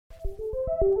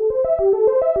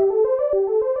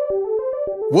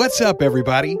What's up,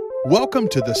 everybody? Welcome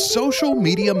to the Social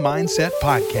Media Mindset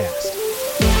Podcast.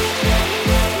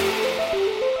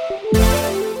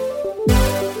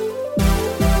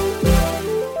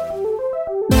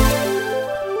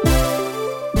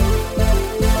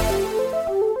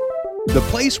 The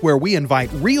place where we invite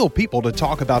real people to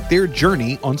talk about their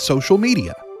journey on social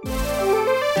media.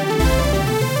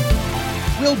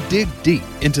 We'll dig deep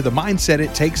into the mindset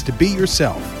it takes to be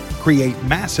yourself, create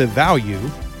massive value,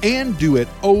 and do it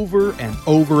over and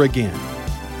over again.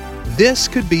 This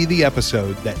could be the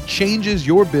episode that changes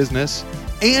your business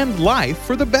and life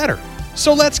for the better.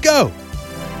 So let's go.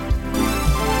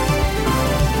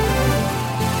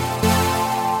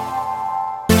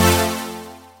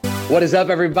 What is up,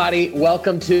 everybody?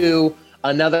 Welcome to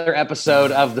another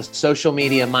episode of the Social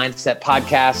Media Mindset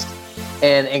Podcast.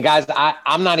 And guys,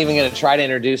 I'm not even going to try to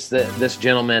introduce this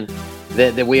gentleman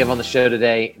that we have on the show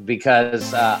today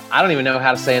because I don't even know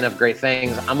how to say enough great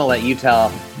things. I'm gonna let you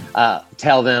tell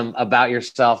them about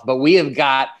yourself. But we have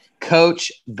got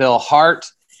Coach Bill Hart.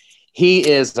 He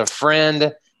is a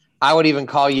friend. I would even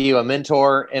call you a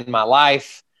mentor in my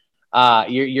life.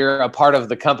 You're a part of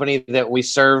the company that we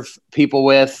serve people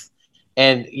with,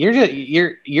 and you're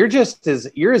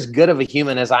as good of a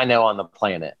human as I know on the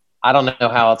planet. I don't know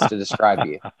how else to describe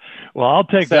you. Well, I'll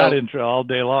take that intro all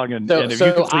day long. And if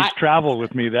you could please travel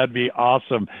with me, that'd be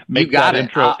awesome. Make that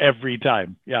intro every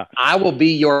time. Yeah. I will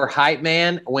be your hype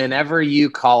man whenever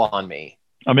you call on me.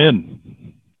 I'm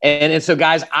in. And so,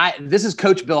 guys, this is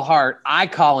Coach Bill Hart. I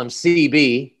call him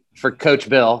CB for Coach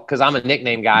Bill because I'm a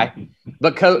nickname guy.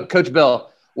 But Coach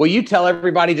Bill, will you tell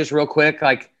everybody just real quick,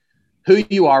 like who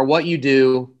you are, what you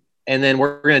do, and then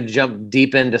we're going to jump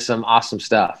deep into some awesome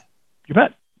stuff. You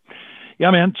bet. Yeah,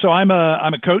 man. So I'm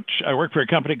a coach. I work for a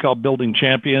company called Building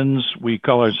Champions. We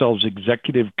call ourselves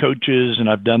executive coaches, and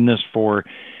I've done this for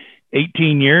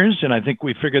 18 years, and I think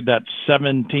we figured that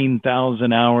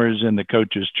 17,000 hours in the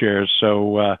coach's chair.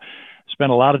 So spent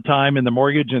a lot of time in the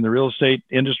mortgage and the real estate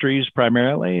industries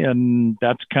primarily, and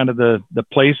that's kind of the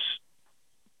place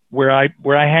where I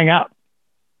hang out.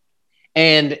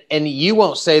 And you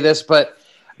won't say this, but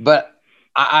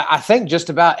I think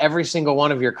just about every single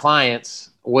one of your clients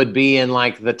would be in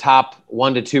like the top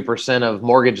 1% to 2% of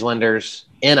mortgage lenders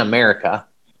in America.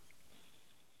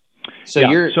 So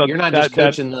you're not just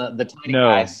coaching the tiny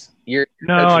guys.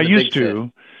 I used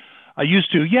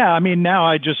to. Yeah. I mean, now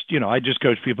I just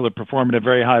coach people that perform at a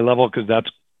very high level because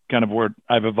that's kind of where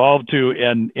I've evolved to.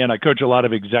 And I coach a lot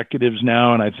of executives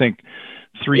now. And I think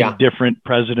three different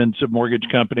presidents of mortgage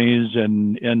companies.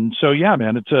 And so, yeah,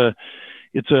 man, it's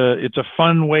a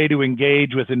fun way to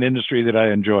engage with an industry that I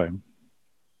enjoy.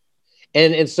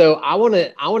 And so I want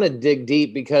to dig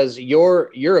deep because you're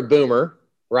a boomer,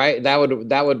 right?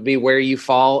 That would be where you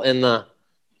fall in the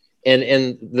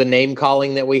name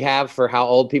calling that we have for how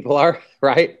old people are,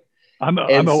 right?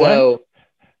 What?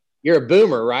 You're a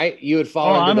boomer, right? You would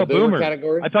fall into the boomer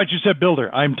category. I thought you said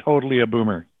builder. I'm totally a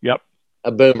boomer. Yep.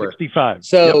 A boomer. 65.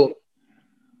 So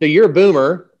you're a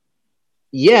boomer,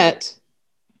 yet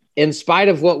in spite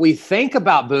of what we think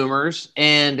about boomers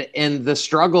and the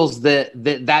struggles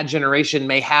that generation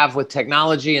may have with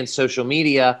technology and social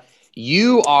media,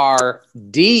 you are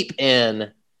deep in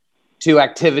to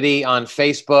activity on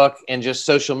Facebook and just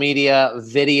social media,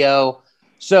 video.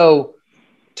 So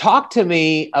talk to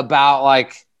me about,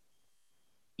 like,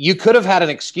 you could have had an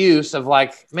excuse of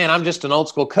like, man, I'm just an old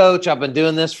school coach. I've been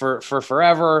doing this for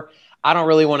forever. I don't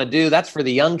really want to do. That's for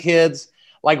the young kids.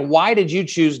 Like, why did you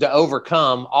choose to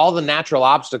overcome all the natural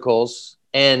obstacles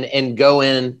and go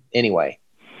in anyway?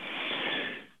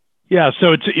 Yeah,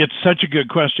 so it's such a good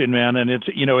question, man, and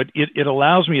it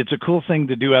allows me. It's a cool thing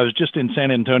to do. I was just in San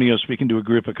Antonio speaking to a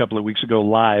group a couple of weeks ago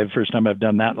live. First time I've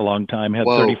done that in a long time. Had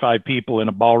 35 people in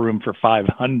a ballroom for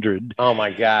 500. Oh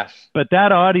my gosh! But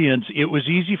that audience, it was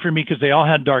easy for me because they all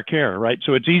had dark hair, right?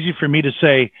 So it's easy for me to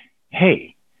say,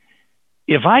 "Hey,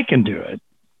 if I can do it,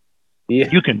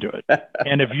 you can do it."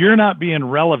 And if you're not being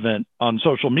relevant on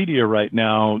social media right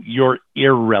now, you're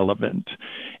irrelevant.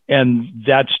 And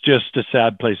that's just a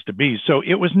sad place to be. So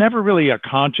it was never really a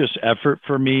conscious effort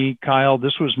for me, Kyle.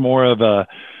 This was more of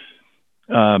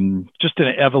just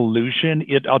an evolution.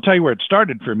 I'll tell you where it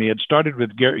started for me. It started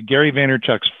with Gary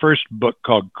Vaynerchuk's first book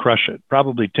called Crush It,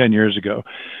 probably 10 years ago,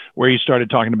 where he started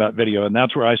talking about video. And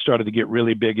that's where I started to get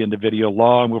really big into video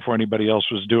long before anybody else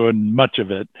was doing much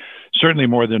of it. Certainly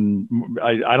more than,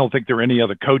 I don't think there were any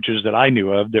other coaches that I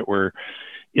knew of that were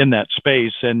in that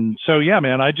space. And so, yeah,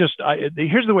 man,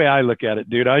 here's the way I look at it,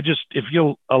 dude. If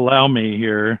you'll allow me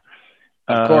here.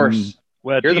 Of course.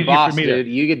 Well, you're the boss, dude.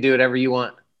 You can do whatever you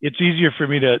want. It's easier for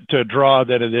me to draw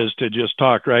than it is to just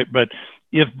talk, right? But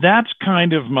if that's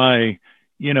kind of my,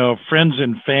 friends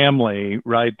and family,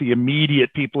 right? The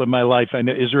immediate people in my life, I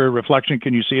know, is there a reflection?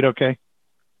 Can you see it okay?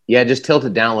 Yeah, just tilt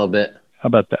it down a little bit. How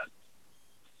about that?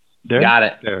 There? Got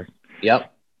it. There.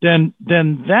 Yep. Then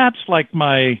that's like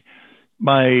my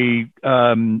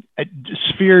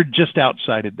sphere just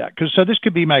outside of that. So this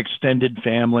could be my extended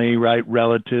family, right?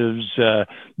 Relatives,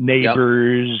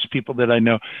 neighbors, people that I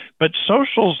know. But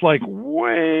social's like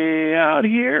way out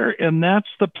here. And that's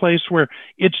the place where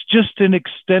it's just an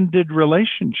extended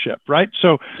relationship, right?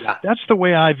 So that's the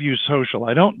way I view social.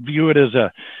 I don't view it as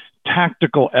a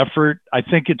tactical effort. I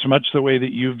think it's much the way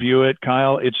that you view it,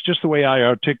 Kyle. It's just the way I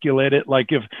articulate it.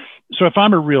 Like if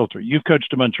I'm a realtor, you've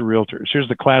coached a bunch of realtors. Here's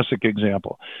the classic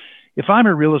example. If I'm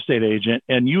a real estate agent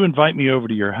and you invite me over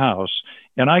to your house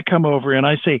and I come over and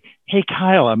I say, hey,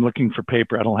 Kyle, I'm looking for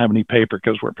paper. I don't have any paper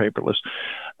because we're paperless.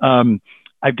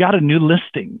 I've got a new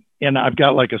listing and I've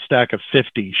got like a stack of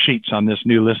 50 sheets on this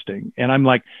new listing. And I'm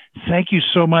like, thank you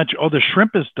so much. Oh, the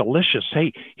shrimp is delicious.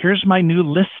 Hey, here's my new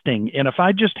listing. And if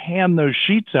I just hand those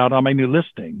sheets out on my new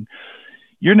listing,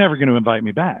 you're never going to invite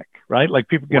me back, right? Like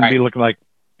people are going to be looking like,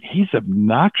 he's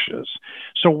obnoxious.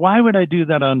 So why would I do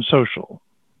that on social?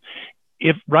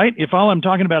 If all I'm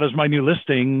talking about is my new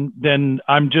listing, then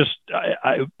I'm just,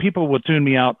 people will tune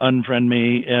me out, unfriend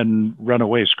me, and run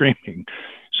away screaming.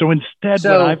 So instead,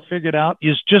 what I've figured out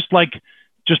is just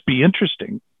be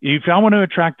interesting. If I want to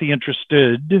attract the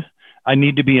interested, I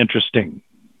need to be interesting.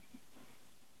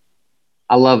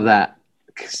 I love that.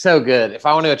 So good. If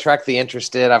I want to attract the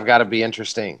interested, I've got to be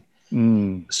interesting.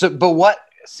 So, but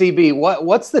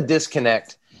what's the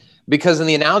disconnect? Because in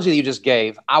the analogy that you just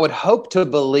gave, I would hope to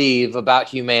believe about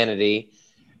humanity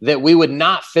that we would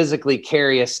not physically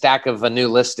carry a stack of a new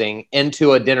listing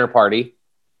into a dinner party.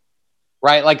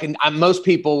 Right. Like most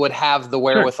people would have the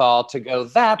wherewithal to go,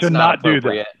 that's not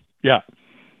appropriate. Do that. Yeah.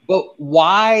 But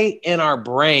why in our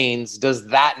brains does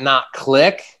that not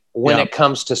click when it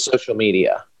comes to social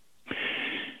media?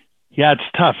 Yeah, it's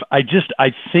tough. I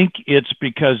think it's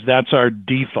because that's our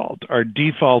default. Our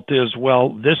default is, well,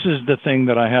 this is the thing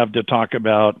that I have to talk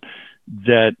about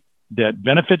that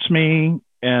benefits me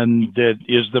and that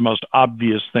is the most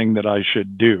obvious thing that I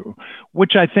should do,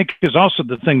 which I think is also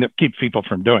the thing that keeps people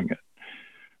from doing it.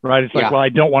 Right. It's like, well, I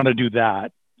don't want to do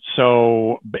that.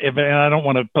 So and I don't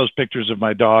want to post pictures of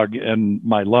my dog and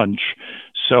my lunch.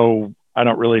 So I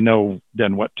don't really know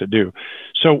then what to do.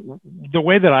 So the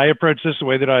way that I approach this, the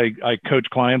way that I coach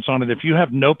clients on it, if you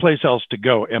have no place else to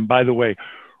go, and by the way,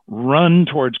 run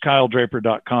towards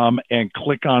kyledraper.com and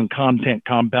click on content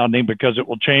compounding because it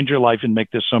will change your life and make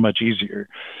this so much easier.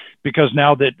 Because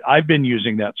now that I've been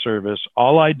using that service,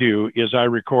 all I do is I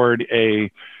record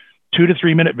a 2 to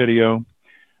 3 minute video.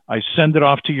 I send it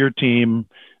off to your team.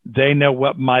 They know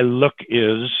what my look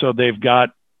is. So they've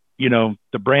got,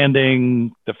 the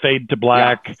branding, the fade to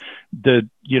black, the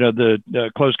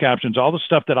closed captions, all the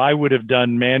stuff that I would have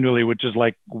done manually, which is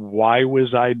like, why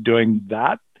was I doing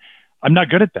that? I'm not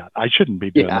good at that. I shouldn't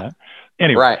be doing that.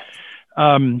 Anyway.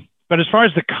 Right. But as far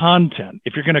as the content,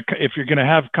 if you're gonna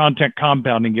have content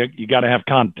compounding, you got to have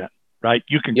content. Right?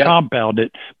 You can compound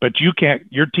it, but your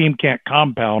team can't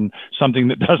compound something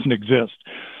that doesn't exist.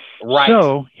 Right.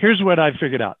 So here's what I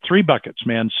figured out. 3 buckets,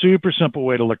 man. Super simple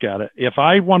way to look at it. If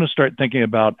I want to start thinking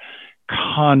about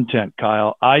content,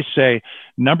 Kyle, I say,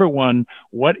 number 1,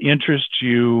 what interests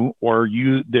you or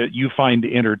that you find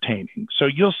entertaining. So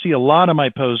you'll see a lot of my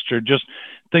posts are just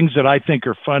things that I think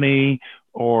are funny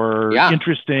or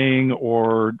interesting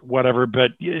or whatever,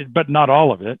 but not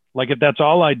all of it. Like if that's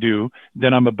all I do,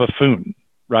 then I'm a buffoon,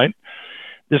 right?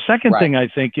 The second thing I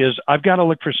think is I've got to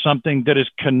look for something that is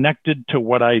connected to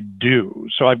what I do.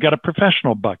 So I've got a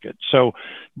professional bucket. So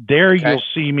there you'll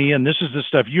see me, and this is the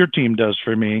stuff your team does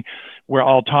for me, where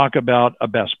I'll talk about a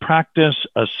best practice,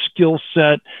 a skill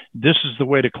set. This is the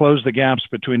way to close the gaps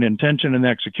between intention and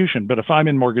execution. But if I'm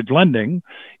in mortgage lending,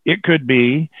 it could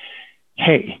be,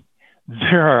 hey,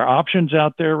 there are options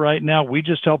out there right now. We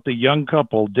just helped a young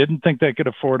couple, didn't think they could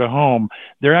afford a home.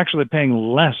 They're actually paying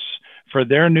less for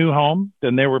their new home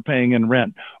than they were paying in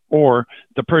rent. Or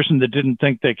the person that didn't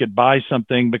think they could buy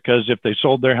something because if they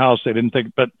sold their house, they didn't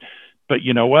think, but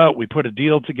you know what, we put a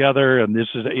deal together and this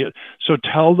is it. So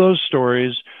tell those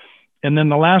stories. And then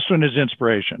the last one is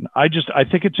inspiration. I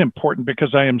think it's important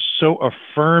because I am so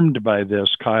affirmed by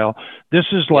this, Kyle. This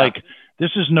is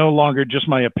this is no longer just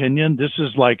my opinion. This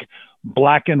is like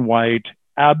black and white,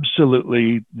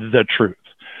 absolutely the truth.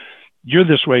 You're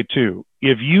this way too.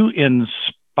 If you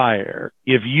inspire,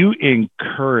 if you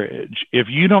encourage, if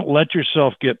you don't let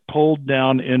yourself get pulled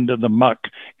down into the muck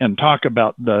and talk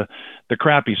about the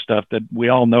crappy stuff that we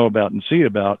all know about and see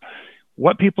about,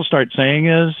 what people start saying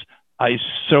is, I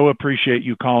so appreciate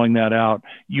you calling that out.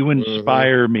 You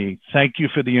inspire me. Thank you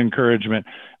for the encouragement.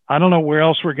 I don't know where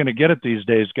else we're going to get it these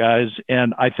days, guys.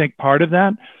 And I think part of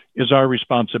that is our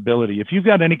responsibility. If you've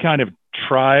got any kind of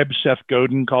tribe, Seth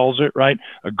Godin calls it, right?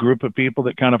 A group of people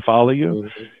that kind of follow you.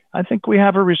 I think we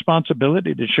have a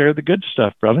responsibility to share the good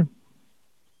stuff, brother.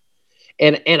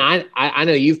 And I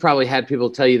know you've probably had people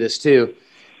tell you this too,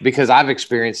 because I've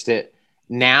experienced it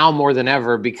now more than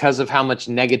ever because of how much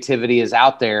negativity is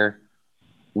out there.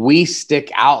 We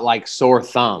stick out like sore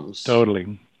thumbs.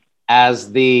 Totally.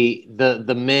 As the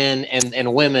men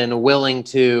and women willing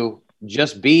to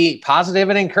just be positive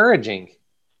and encouraging.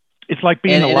 It's like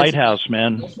being a lighthouse,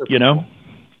 man, you know?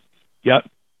 Yep.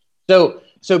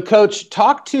 So Coach,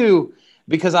 talk to,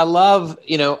 because I love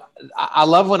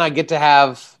when I get to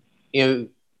have,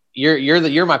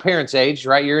 you're my parents' age,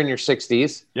 right? You're in your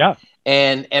 60s. Yeah.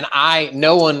 And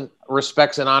no one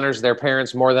respects and honors their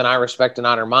parents more than I respect and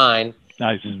honor mine.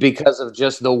 Nice. Because of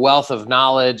just the wealth of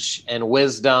knowledge and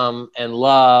wisdom and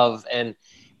love and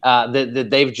that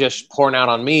they've just poured out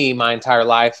on me my entire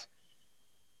life.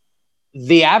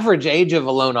 The average age of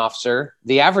a loan officer,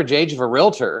 the average age of a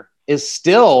realtor is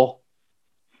still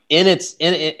in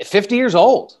 50 years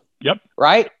old. Yep.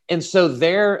 Right. And so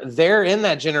they're in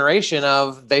that generation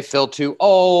of, they feel too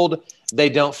old. They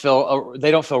don't feel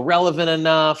relevant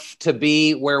enough to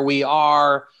be where we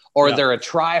are, or they're a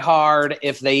try hard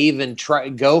if they even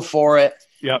go for it.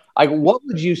 Yep. Like, what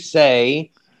would you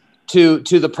say to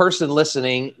the person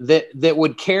listening that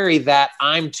would carry that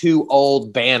 "I'm too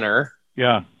old" banner?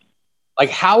 Yeah. Like,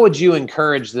 how would you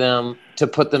encourage them to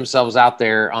put themselves out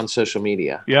there on social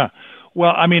media? Yeah.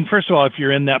 Well, I mean, first of all, if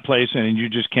you're in that place and you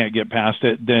just can't get past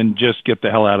it, then just get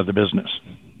the hell out of the business.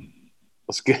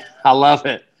 That's good. I love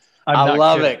it. I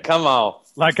love it. Come on.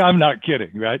 Like, I'm not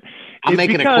kidding, right? I'm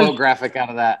making a quote graphic out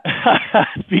of that.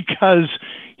 Because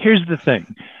here's the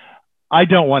thing. I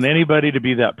don't want anybody to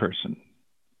be that person,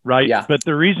 right? Yeah. But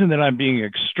the reason that I'm being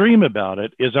extreme about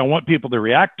it is I want people to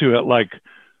react to it like,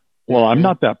 well, I'm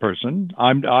not that person.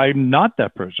 I'm not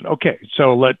that person. Okay,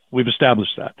 so we've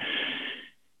established that.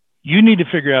 You need to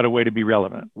figure out a way to be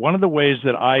relevant. One of the ways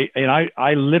that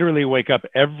I literally wake up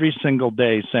every single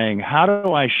day saying, how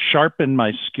do I sharpen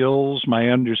my skills, my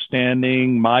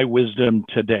understanding, my wisdom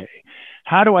today?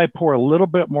 How do I pour a little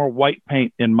bit more white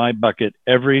paint in my bucket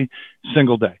every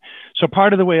single day? So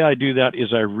part of the way I do that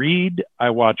is I read, I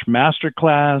watch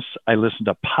masterclass, I listen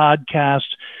to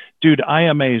podcasts. Dude, I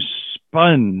am a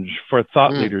sponge for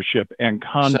thought leadership and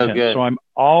content. So I'm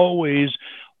always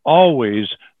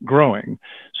growing.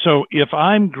 So if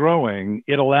I'm growing,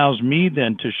 it allows me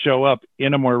then to show up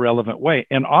in a more relevant way.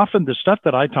 And often the stuff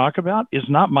that I talk about is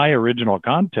not my original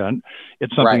content.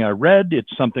 It's something I read.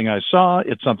 It's something I saw.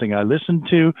 It's something I listened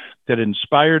to that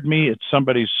inspired me. It's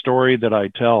somebody's story that I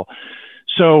tell.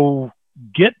 So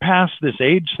get past this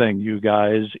age thing, you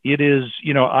guys. It is,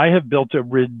 I have built a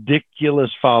ridiculous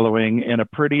following and a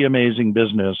pretty amazing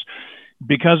business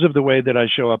because of the way that I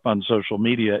show up on social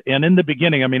media. And in the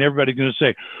beginning, I mean, everybody's going to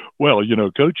say, well,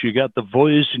 Coach, you got the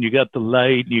voice and you got the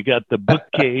light and you got the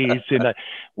bookcase. And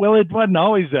well, it wasn't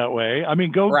always that way. I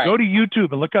mean, go to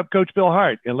YouTube and look up Coach Bill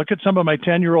Hart and look at some of my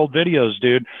 10-year-old videos,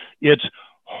 dude. It's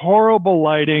horrible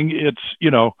lighting. It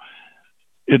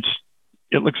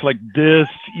looks like this,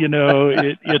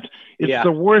 it's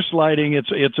the worst lighting.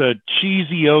 It's a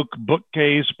cheesy oak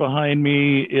bookcase behind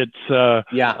me. It's a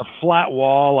flat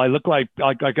wall. I look like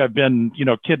I've been,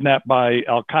 kidnapped by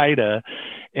Al Qaeda.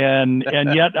 And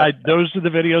yet those are the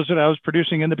videos that I was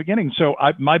producing in the beginning. So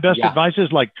my best advice is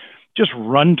just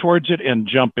run towards it and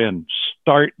jump in,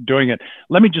 start doing it.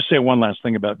 Let me just say one last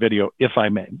thing about video, if I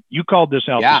may. You called this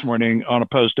out this morning on a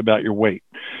post about your weight.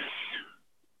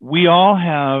 We all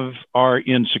have our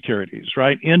insecurities,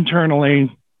 right?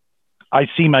 Internally, I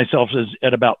see myself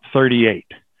at about 38.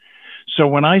 So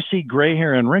when I see gray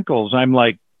hair and wrinkles, I'm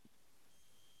like,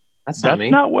 that's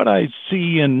not what I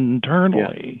see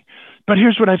internally. Yeah. But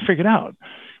here's what I figured out.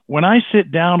 When I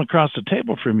sit down across the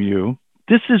table from you,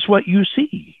 this is what you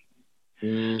see.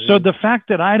 Mm-hmm. So the fact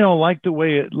that I don't like the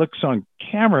way it looks on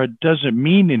camera doesn't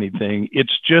mean anything.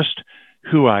 It's just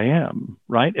who I am,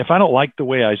 right? If I don't like the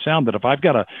way I sound, that if I've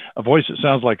got a voice that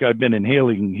sounds like I've been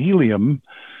inhaling helium,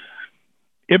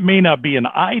 it may not be an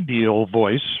ideal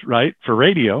voice, right, for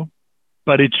radio,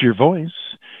 but it's your voice.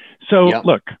 So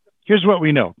look, here's what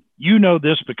we know. You know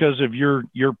this because of your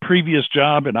previous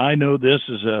job, and I know this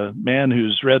as a man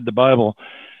who's read the Bible.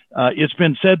 It's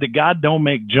been said that God don't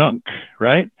make junk,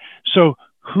 right? So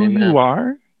who you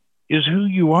are is who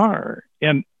you are.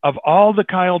 And of all the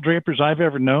Kyle Drapers I've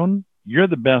ever known, you're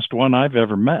the best one I've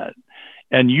ever met.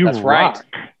 And you rock.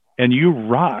 Right. and you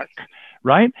rock.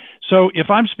 Right. So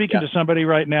if I'm speaking to somebody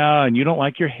right now and you don't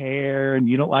like your hair and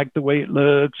you don't like the way it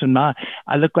looks and I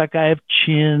look like I have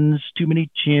chins, too many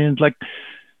chins, like,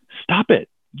 stop it.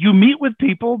 You meet with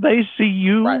people, they see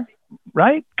you,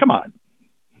 right? Come on,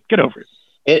 get over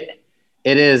it.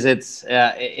 It is.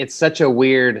 It's such a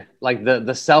weird, like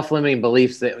the self-limiting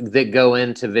beliefs that go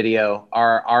into video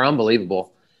are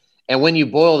unbelievable. And when you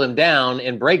boil them down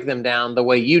and break them down the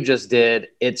way you just did,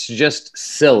 it's just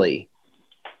silly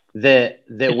that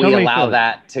we totally allow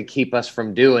that to keep us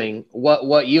from doing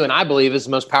what you and I believe is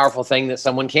the most powerful thing that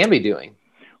someone can be doing.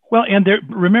 Well, and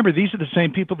remember, these are the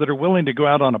same people that are willing to go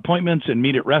out on appointments and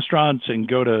meet at restaurants and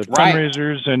go to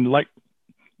fundraisers. And like,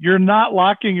 you're not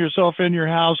locking yourself in your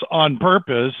house on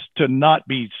purpose to not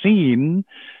be seen.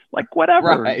 Like,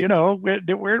 whatever, you know,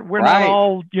 we're not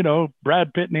all, you know,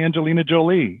 Brad Pitt and Angelina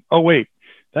Jolie. Oh, wait,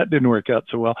 that didn't work out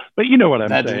so well. But you know what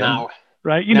I'm saying,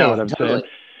 right? You know what I'm saying.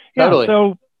 Yeah, totally.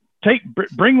 So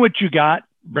bring what you got,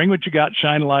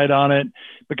 shine a light on it.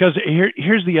 Because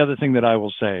here's the other thing that I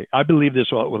will say. I believe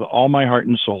this with all my heart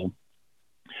and soul.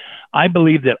 I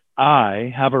believe that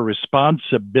I have a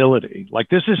responsibility. Like,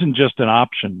 this isn't just an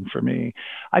option for me.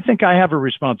 I think I have a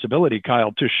responsibility,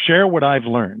 Kyle, to share what I've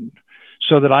learned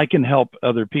so that I can help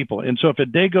other people. And so if a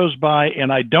day goes by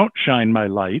and I don't shine my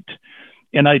light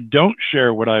and I don't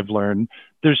share what I've learned,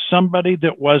 there's somebody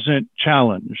that wasn't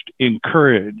challenged,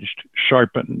 encouraged,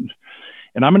 sharpened.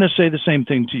 And I'm going to say the same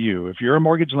thing to you. If you're a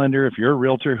mortgage lender, if you're a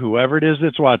realtor, whoever it is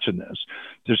that's watching this,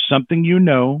 there's something you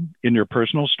know in your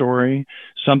personal story,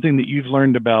 something that you've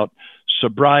learned about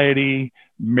sobriety,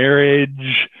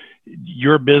 marriage,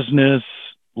 your business,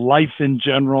 life in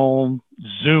general,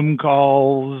 Zoom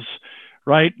calls,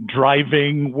 right?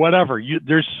 Driving, whatever.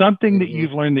 There's something that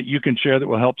you've learned that you can share that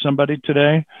will help somebody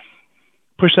today.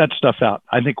 Push that stuff out.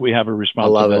 I think we have a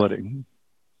responsibility. I love it.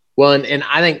 Well, and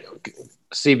I think,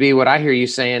 CB, what I hear you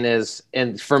saying is,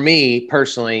 and for me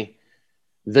personally,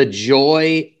 the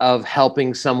joy of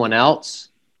helping someone else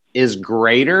is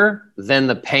greater than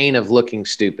the pain of looking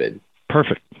stupid.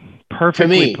 Perfect.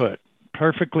 Perfectly put.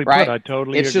 Perfectly put. I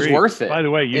totally agree. It's just worth it. By the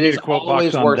way, you need a quote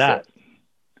box on that.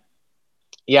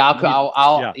 Yeah,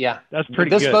 I'll That's pretty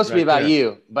good. This is supposed to be about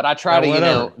you, but I try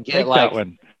to, get take like that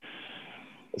one.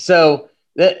 So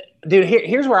dude,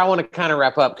 here's where I want to kind of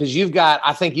wrap up, because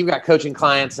I think you've got coaching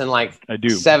clients in like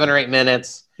 7 or 8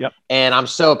 minutes. Yep. And I'm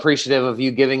so appreciative of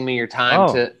you giving me your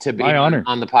time to be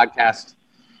on the podcast.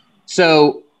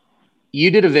 So you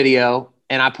did a video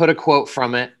and I put a quote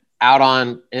from it out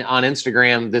on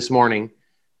Instagram this morning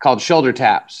called Shoulder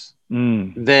Taps.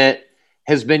 That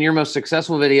has been your most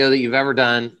successful video that you've ever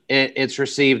done. It's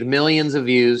received millions of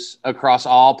views across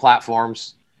all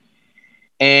platforms.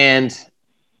 And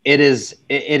it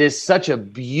is such a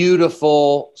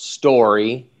beautiful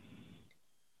story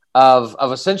of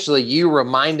essentially you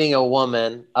reminding a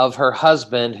woman of her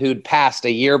husband who'd passed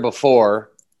a year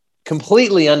before,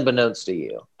 completely unbeknownst to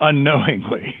you.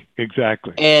 Unknowingly,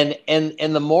 exactly. And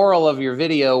the moral of your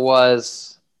video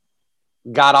was,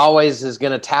 God always is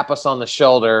going to tap us on the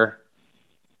shoulder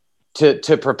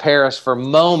to prepare us for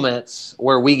moments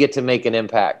where we get to make an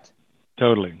impact.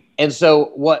 Totally. And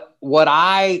so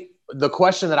the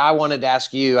question that I wanted to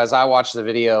ask you as I watched the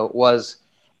video was,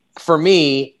 for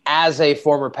me, as a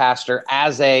former pastor,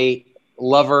 as a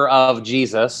lover of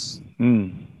Jesus,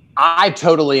 I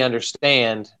totally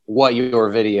understand what your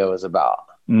video is about.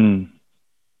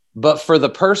 But for the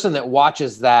person that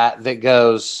watches that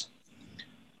goes,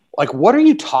 like, what are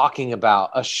you talking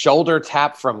about? A shoulder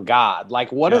tap from God?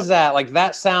 Like, what is that? Like,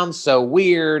 that sounds so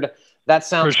weird. That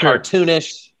sounds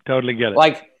cartoonish. Totally get it.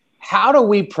 Like, how do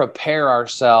we prepare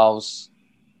ourselves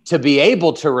to be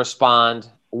able to respond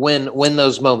when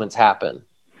those moments happen?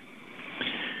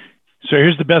 So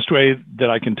here's the best way that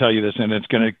I can tell you this, and it's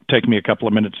going to take me a couple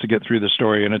of minutes to get through the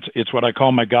story, and it's what I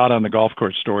call my God on the golf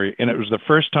course story, and it was the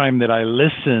first time that I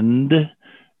listened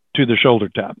to the shoulder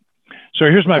tap. So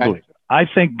here's my belief. I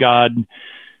think God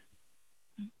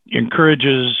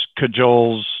encourages,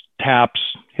 cajoles, taps,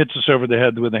 hits us over the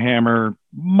head with a hammer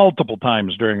multiple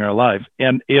times during our life.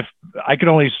 And if I could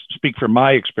only speak from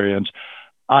my experience,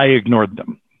 I ignored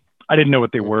them. I didn't know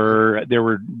what they were.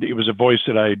 It was a voice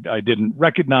that I didn't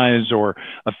recognize, or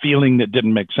a feeling that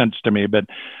didn't make sense to me. But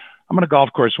I'm on a golf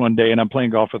course one day and I'm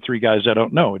playing golf with 3 guys I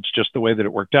don't know. It's just the way that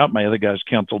it worked out. My other guys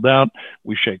canceled out.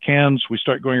 We shake hands. We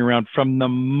start going around. From the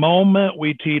moment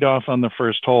we teed off on the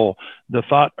first hole, the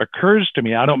thought occurs to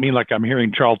me. I don't mean like I'm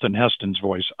hearing Charlton Heston's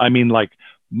voice. I mean like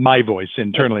my voice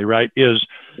internally, right?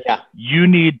 You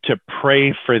need to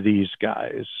pray for these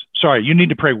guys. Sorry, you need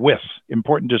to pray with.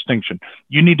 Important distinction.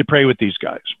 You need to pray with these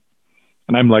guys.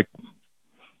 And I'm like,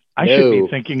 I should be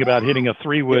thinking about hitting a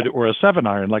 3-wood or a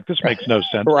 7-iron. Like, this makes no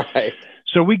sense. Right.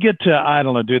 So we get to, I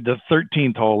don't know, dude, the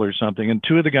 13th hole or something, and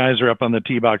 2 of the guys are up on the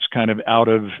tee box, kind of out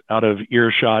of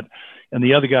earshot, and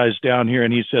the other guy's down here,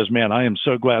 and he says, "Man, I am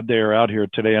so glad they are out here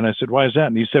today." And I said, "Why is that?"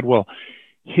 And he said, "Well,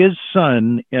 his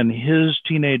son and his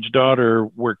teenage daughter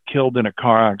were killed in a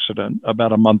car accident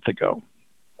about a month ago."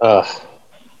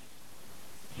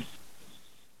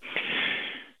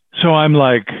 So I'm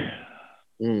like,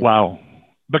 wow.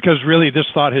 Because really, this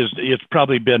thought it's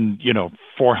probably been,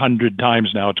 400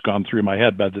 times now. It's gone through my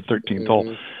head by the 13th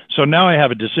hole. So now I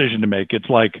have a decision to make. It's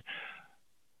like,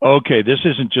 okay, this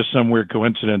isn't just some weird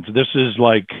coincidence. This is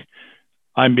like,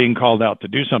 I'm being called out to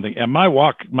do something. And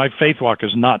my faith walk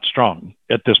is not strong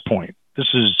at this point. This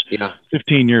is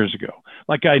 15 years ago.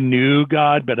 Like, I knew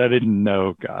God, but I didn't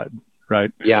know God.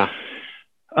 Right. Yeah.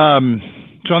 So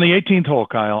on the 18th hole,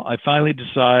 Kyle, I finally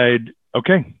decide,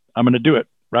 okay, I'm going to do it.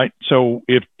 Right. So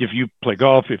if you play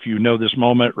golf, if you know this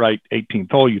moment, right,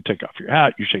 18th hole, you take off your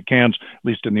hat, you shake hands, at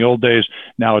least in the old days.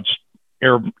 Now it's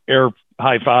air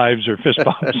high fives or fist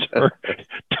bumps or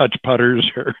touch putters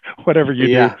or whatever you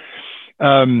do.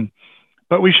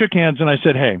 But we shook hands and I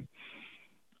said, "Hey,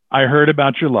 I heard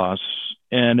about your loss.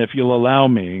 And if you'll allow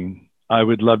me, I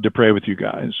would love to pray with you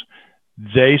guys."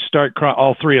 They start crying.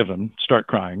 All 3 of them start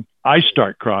crying. I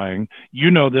start crying.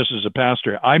 You know this as a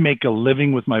pastor. I make a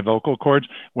living with my vocal cords.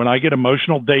 When I get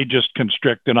emotional, they just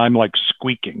constrict and I'm like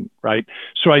squeaking, right?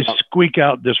 So I squeak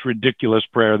out this ridiculous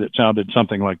prayer that sounded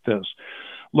something like this.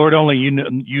 "Lord, only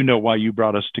you know why you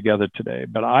brought us together today.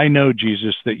 But I know,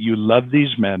 Jesus, that you love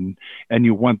these men and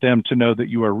you want them to know that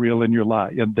you are real in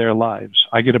in their lives."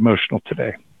 I get emotional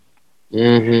today.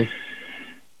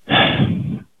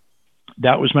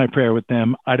 That was my prayer with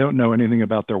them. I don't know anything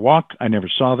about their walk. I never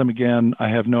saw them again. I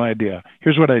have no idea.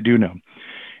 Here's what I do know.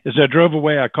 As I drove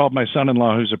away, I called my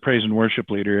son-in-law, who's a praise and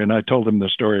worship leader, and I told him the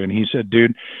story. And he said,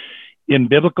 "Dude, in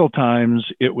biblical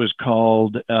times, it was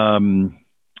called an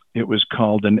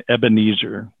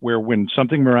Ebenezer, where when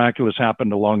something miraculous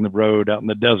happened along the road out in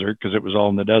the desert, because it was all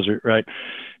in the desert, right,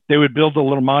 they would build a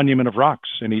little monument of rocks."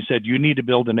 And he said, "You need to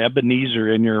build an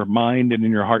Ebenezer in your mind and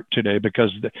in your heart today,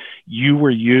 because you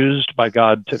were used by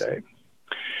God today."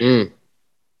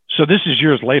 So this is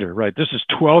years later, right? This is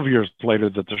 12 years later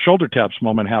that the shoulder taps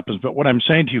moment happens. But what I'm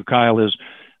saying to you, Kyle, is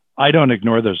I don't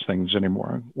ignore those things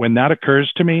anymore. When that occurs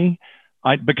to me,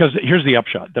 because here's the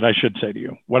upshot that I should say to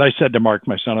you. What I said to Mark,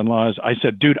 my son-in-law, is I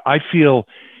said, "Dude, I feel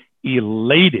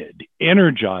elated,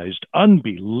 energized,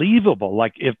 unbelievable.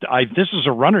 Like, if this is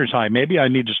a runner's high, maybe I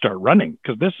need to start running,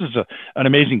 because this is an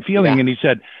amazing feeling." And he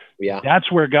said,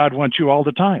 "That's where God wants you all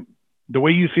the time. The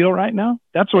way you feel right now,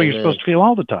 that's the way you're supposed to feel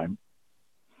all the time."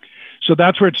 So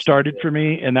that's where it started for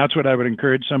me. And that's what I would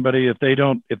encourage somebody, if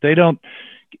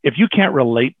you can't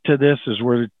relate to this as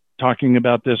we're talking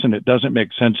about this and it doesn't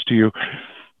make sense to you,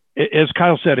 as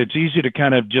Kyle said, it's easy to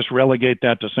kind of just relegate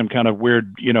that to some kind of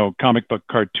weird, comic book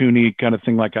cartoony kind of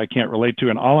thing, like I can't relate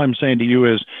to. And all I'm saying to you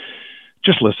is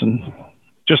just listen,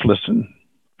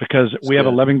 because we have a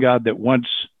loving God that wants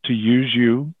to use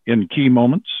you in key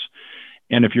moments.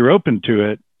 And if you're open to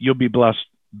it, you'll be blessed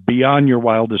beyond your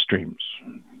wildest dreams.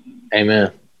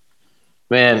 Amen.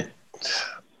 Man,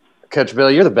 Coach Bill,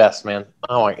 you're the best, man.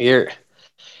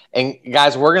 And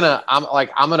guys, I'm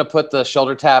going to put the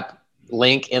shoulder tap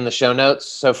link in the show notes.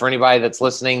 So for anybody that's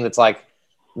listening, that's like,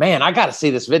 "Man, I got to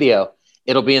see this video,"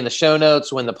 it'll be in the show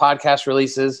notes when the podcast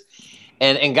releases.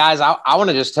 And guys, I want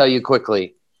to just tell you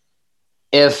quickly,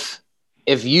 if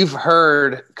you've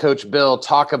heard Coach Bill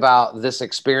talk about this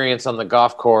experience on the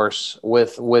golf course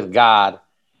with God,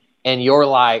 and you're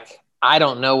like, "I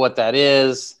don't know what that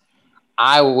is,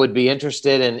 I would be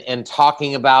interested in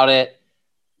talking about it,"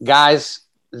 guys,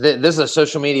 this is a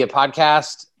social media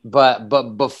podcast, but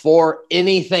before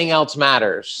anything else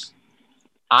matters,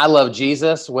 I love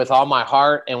Jesus with all my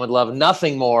heart and would love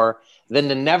nothing more than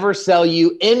to never sell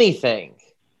you anything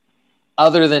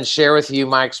other than share with you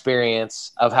my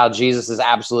experience of how Jesus has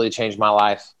absolutely changed my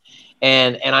life.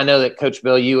 And I know that, Coach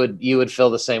Bill, you would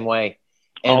feel the same way.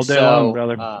 And all day long,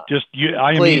 brother. I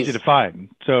am easy to find.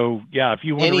 So yeah, if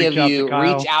you want to reach out to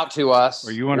Kyle, reach out to us,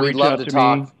 or you want to reach out to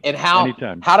talk. Me, and how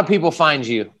do people find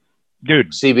you,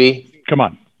 dude? CB, come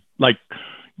on, like,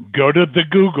 go to the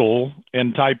Google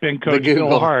and type in Coach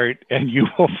Bill Hart, and you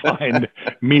will find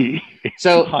me.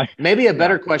 So maybe a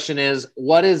better question is,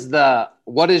 what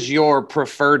is your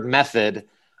preferred method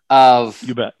of,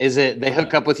 you bet, is it they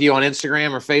hook up with you on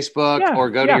Instagram or Facebook, or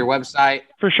go to your website?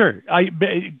 For sure.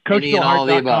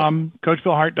 CoachBillHart.com,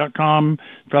 CoachBillHart.com,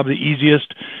 probably the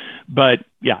easiest. But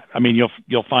yeah, I mean,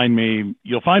 you'll find me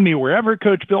wherever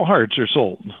Coach Bill Harts are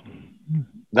sold.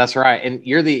 That's right. And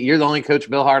you're the only Coach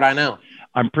Bill Hart I know.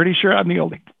 I'm pretty sure I'm the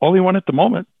only one at the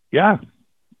moment. Yeah.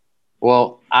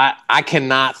 Well, I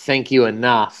cannot thank you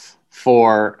enough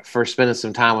for spending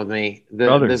some time with me.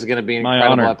 Brother, this is going to be an my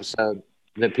incredible honor. episode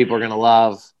that people are going to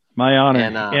love. My honor.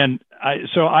 And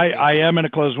I am going to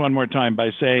close one more time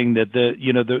by saying that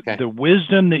the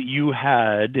wisdom that you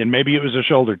had, and maybe it was a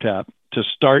shoulder tap to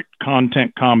start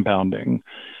content compounding,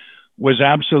 was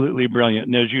absolutely brilliant.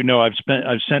 And as you know, I've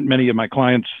sent many of my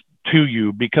clients to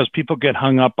you because people get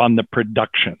hung up on the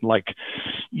production. Like,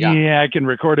 I can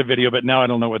record a video, but now I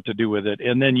don't know what to do with it.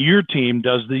 And then your team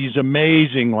does these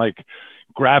amazing, like,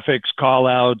 graphics call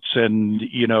outs and,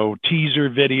 teaser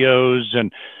videos.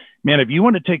 And man, if you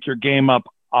want to take your game up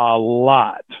a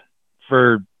lot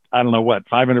for, I don't know what,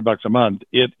 $500 a month,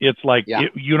 it's like,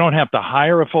 you don't have to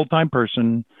hire a full-time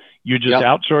person. You just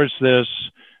outsource this.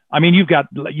 I mean, you've got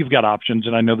options,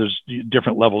 and I know there's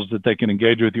different levels that they can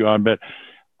engage with you on, but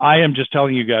I am just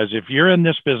telling you guys, if you're in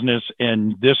this business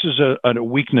and this is a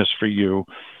weakness for you,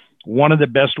 one of the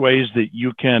best ways that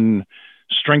you can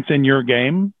strengthen your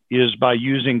game is by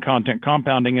using content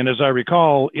compounding. And as I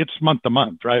recall, it's month to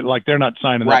month, right? Like they're not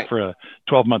signing up for a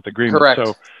 12-month agreement. Correct.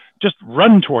 So just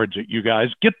run towards it, you guys.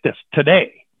 Get this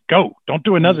today. Go. Don't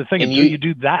do another thing until you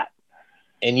do that.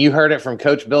 And you heard it from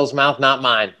Coach Bill's mouth, not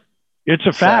mine. It's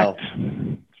a fact.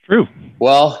 It's true.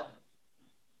 Well,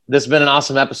 this has been an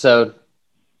awesome episode.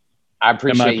 I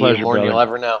appreciate you more than you'll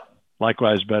ever know.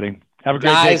 Likewise, buddy. Have a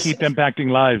great day. Keep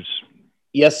impacting lives.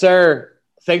 Yes, sir.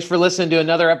 Thanks for listening to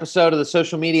another episode of the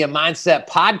Social Media Mindset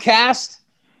Podcast.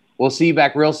 We'll see you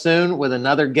back real soon with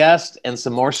another guest and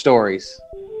some more stories.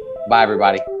 Bye,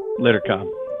 everybody. Later, Kyle.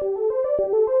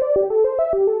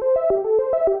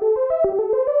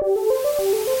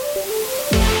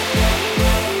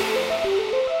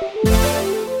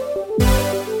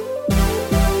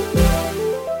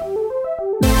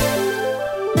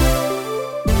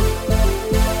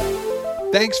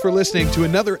 Thanks for listening to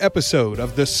another episode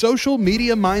of the Social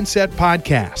Media Mindset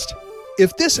Podcast.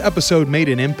 If this episode made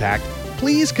an impact,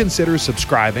 please consider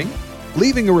subscribing,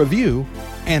 leaving a review,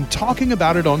 and talking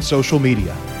about it on social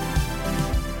media.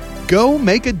 Go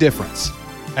make a difference,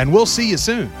 and we'll see you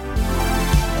soon.